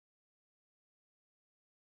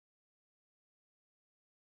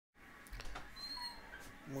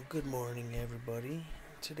Well, good morning, everybody.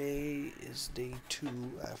 Today is day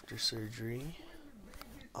 2 after surgery.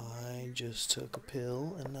 I just took a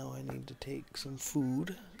pill and now I need to take some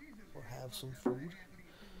food or have some food.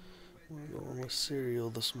 We're going with cereal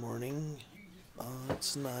this morning.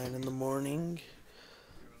 It's 9 in the morning.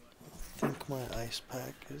 I think my ice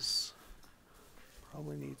pack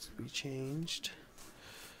probably needs to be changed.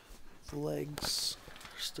 The legs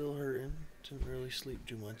are still hurting. Didn't really sleep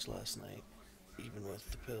too much last night, even with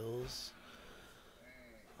the pills.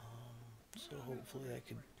 So hopefully I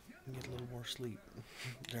could get a little more sleep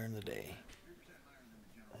during the day.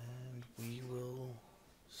 And we will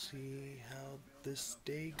see how this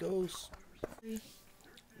day goes.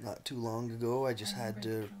 Not too long ago, I just had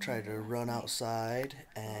to try to run outside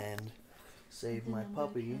and save my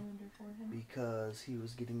puppy because he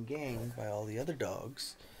was getting ganged by all the other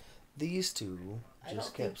dogs. These two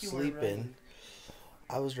just kept sleeping.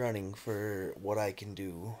 I was running for what I can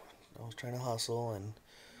do. I was trying to hustle and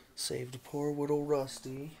save the poor little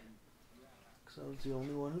Rusty, because I was the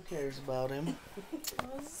only one who cares about him. I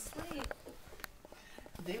was asleep.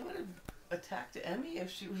 They would have attacked Emmy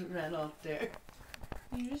if she ran out there.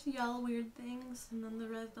 You just yell weird things and then the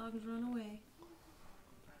red dogs run away.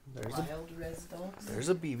 There's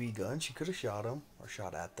a BB gun. She could have shot him or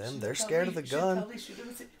shot at them. They're scared of the gun.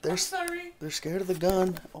 They're scared of the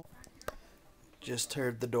gun. Oh. Just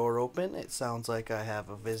heard the door open. It sounds like I have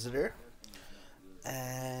a visitor.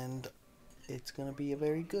 And it's gonna be a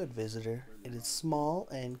very good visitor. It is small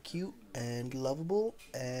and cute and lovable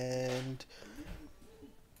and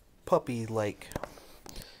puppy-like.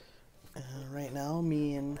 Right now,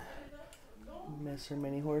 me and Mr.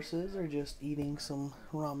 Mini Horses are just eating some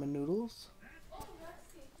ramen noodles.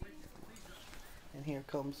 And here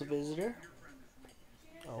comes the visitor.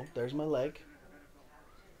 Oh, there's my leg.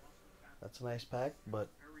 That's an ice pack, but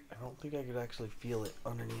I don't think I could actually feel it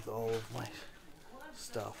underneath all of my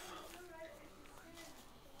stuff.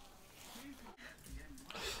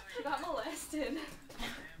 She got molested.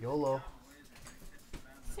 YOLO.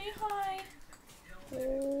 Say hi.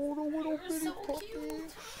 Oh, the little bitty so puppy.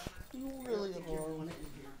 cute. You really are.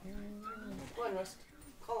 Come on, Rust.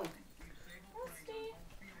 Call him. Rusty.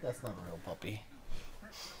 That's not a real puppy.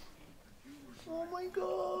 Oh my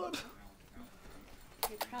god.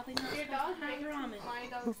 You're probably not Your supposed dog to have makes ramen. my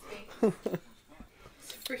dog's face.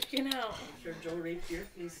 It's freaking out. I'm sure Joe raped your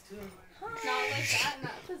face too. Not like that, in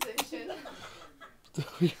that position.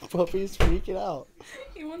 Your puppy's freaking out.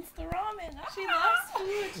 He wants the ramen. She loves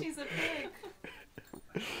food. She's a pig.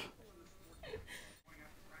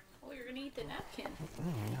 Oh, you're gonna eat the napkin.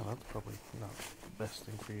 Yeah, that's probably not the best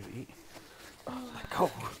thing for you to eat. Oh, let go.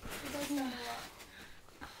 She does that a lot.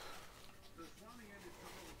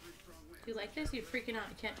 Do you like this? You're freaking out.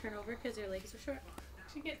 You can't turn over because your legs are short.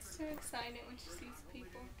 She gets too excited when she sees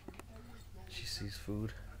people. She sees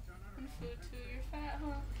food. And food too. You're fat,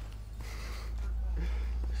 huh?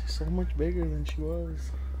 She's so much bigger than she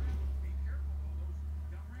was.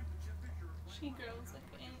 She grows like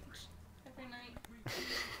an inch every night.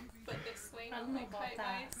 But this way, I not don't know like about height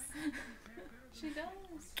that. wise. She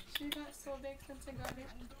does. She got so big since I got it.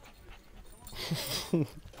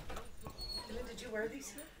 Did you wear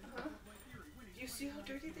these here? Huh? You see how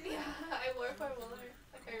dirty they are? Yeah, I wore 4-wheeler.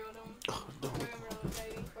 Like I rode them. Oh, no. I remember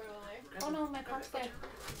riding 4-wheeler. Oh no, my cock's dead.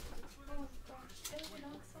 Oh gosh, your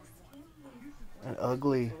dog's so skinny. And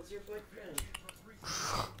ugly. What was your boyfriend?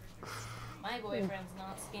 My boyfriend's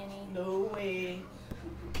not skinny. No way.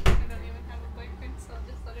 I don't even have a boyfriend, so I'll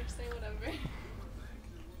just let her say whatever.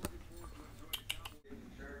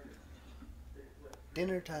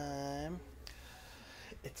 Dinner time.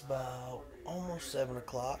 It's about almost 7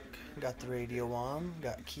 o'clock. Got the radio on.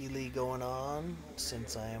 Got Keeley going on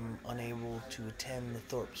since I am unable to attend the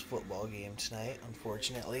Thorpe's football game tonight,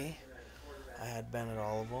 unfortunately. I had been at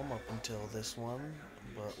all of them up until this one,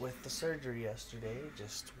 but with the surgery yesterday,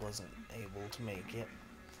 just wasn't able to make it.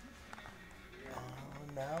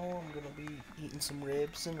 Now I'm going to be eating some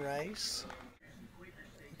ribs and rice.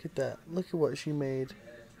 Look at that. Look at what she made.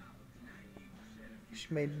 She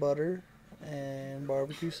made butter and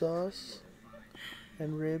barbecue sauce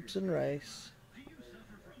and ribs and rice.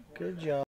 Good job.